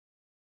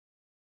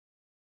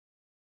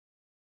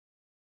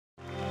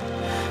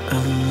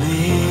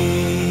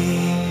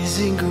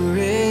Amazing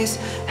grace,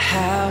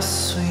 how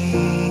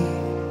sweet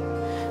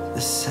the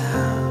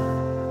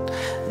sound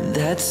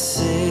that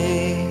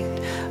saved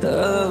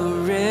a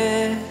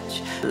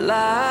wretch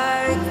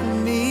like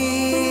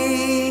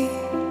me.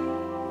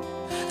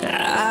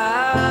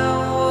 I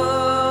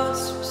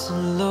was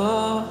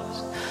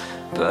lost,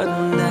 but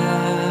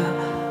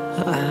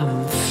now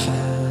I'm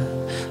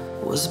found.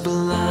 Was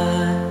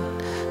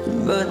blind,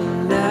 but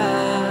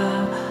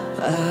now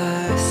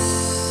I see.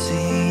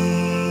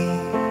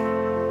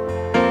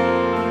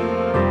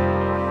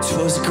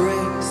 'Twas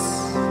grace,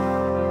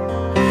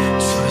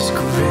 'twas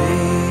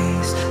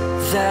grace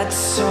that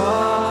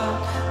taught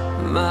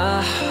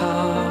my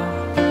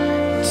heart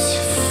to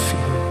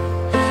fear,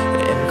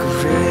 and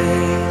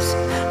grace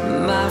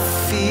my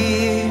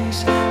fears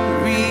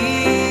relieved.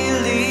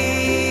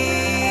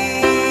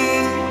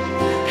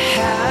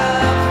 How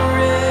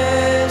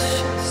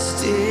precious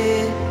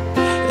did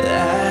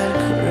that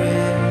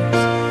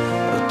grace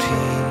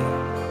appear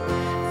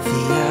the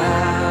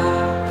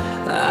hour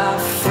I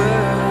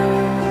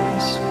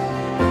first.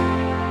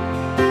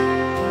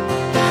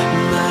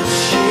 My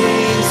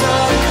chains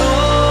are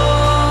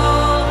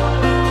gone,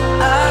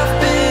 I've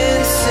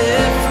been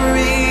set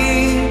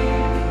free.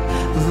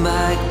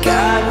 My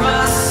God,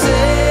 my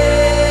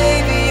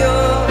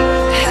Savior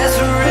has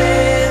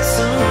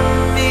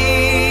ransomed me,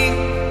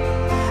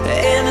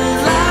 and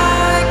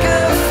like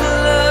a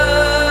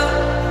flood,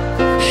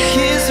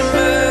 His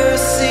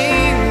mercy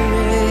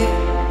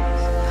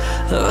reigns.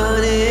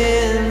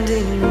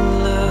 Unending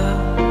love,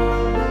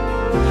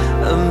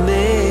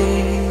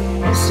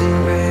 amazing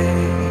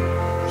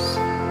grace.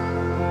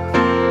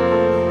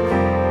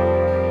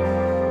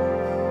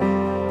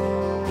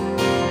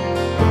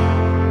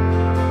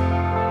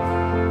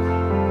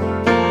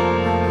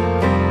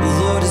 The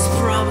Lord has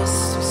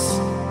promised us.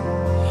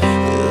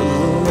 The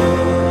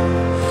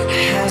Lord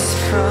has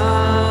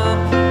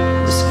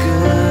promised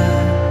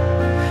good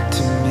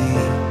to me.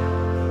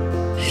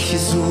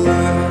 His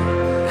word,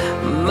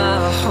 my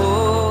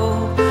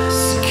hope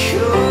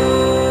secure.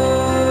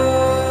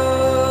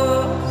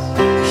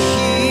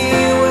 He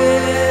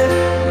will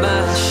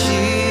my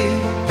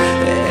shield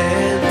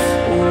and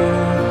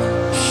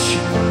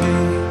worship me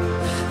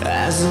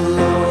as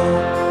long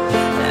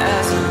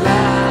as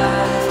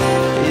life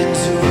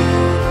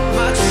endures.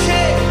 My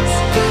chains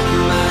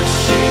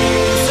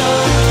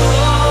are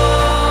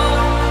gone.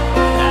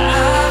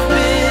 I've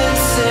been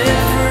set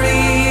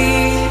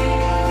free.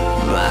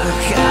 My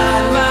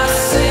God, my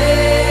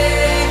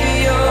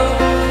Savior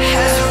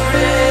has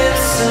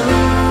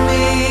ransomed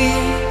me,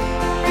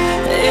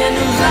 and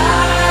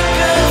like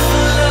a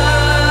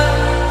flood,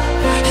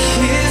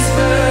 His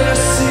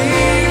mercy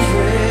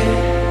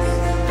reigns.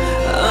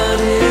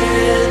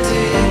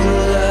 Unending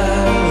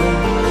love,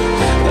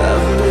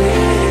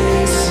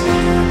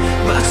 amazing.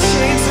 My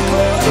chains are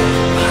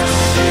gone. My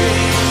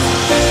chains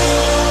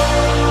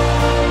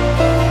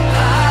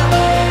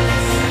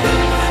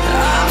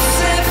I'm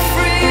set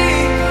free.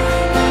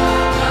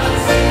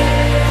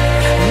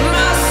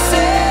 My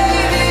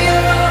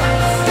Savior,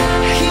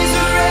 He's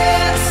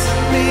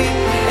ransomed me,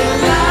 and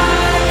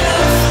like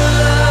a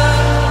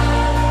flood,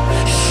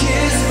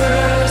 His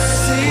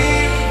mercy,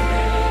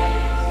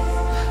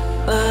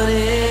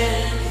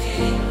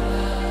 unending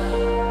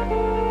love,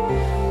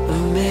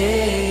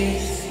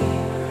 amazing.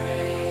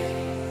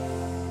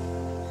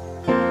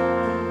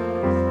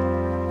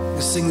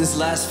 We'll sing this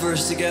last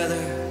verse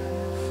together.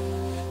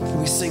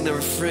 We sing the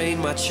refrain,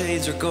 my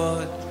chains are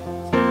gone.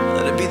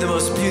 Let it be the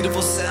most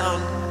beautiful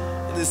sound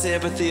in this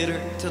amphitheater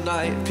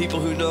tonight. People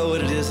who know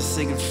what it is to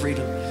sing in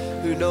freedom,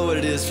 who know what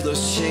it is for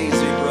those chains to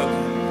be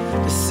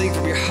broken. Just sing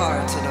from your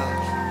heart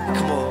tonight.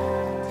 Come on.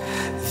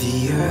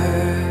 The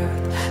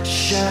earth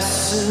shall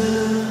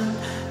soon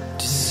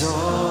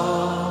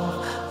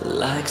dissolve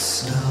like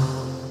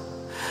snow.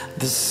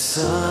 The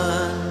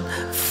sun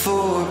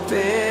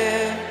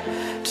forbear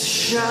to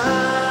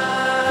shine.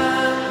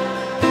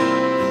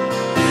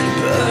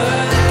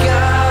 But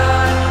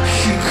God,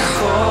 who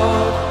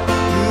called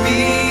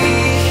me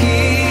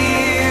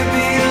here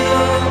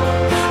below,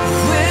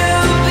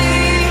 will be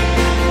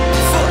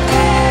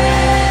forever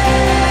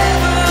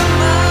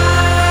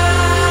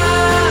mine.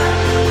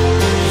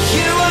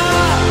 You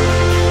are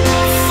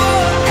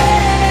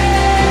forever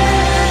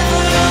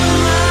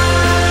mine.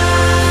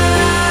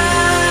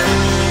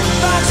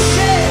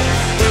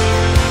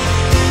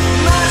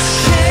 My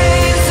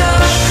chains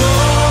are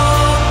gone.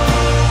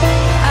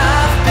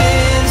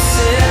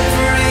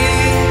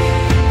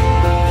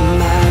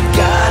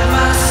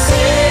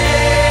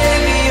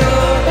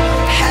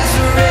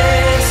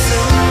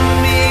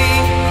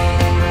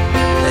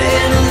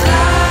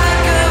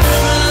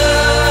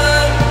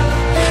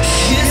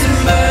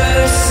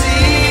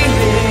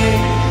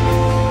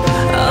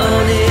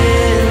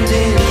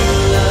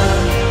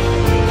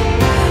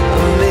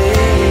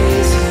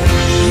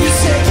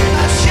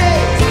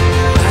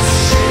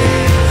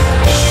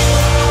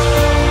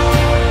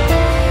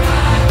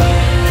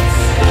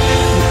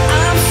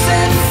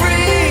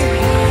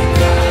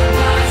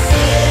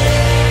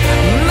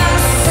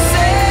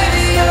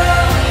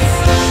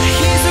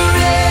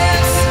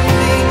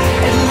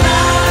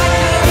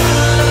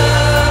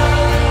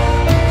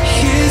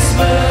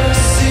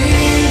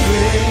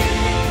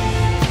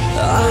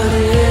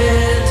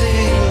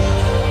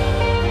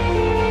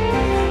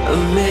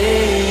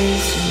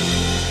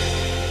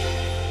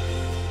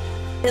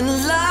 in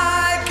life.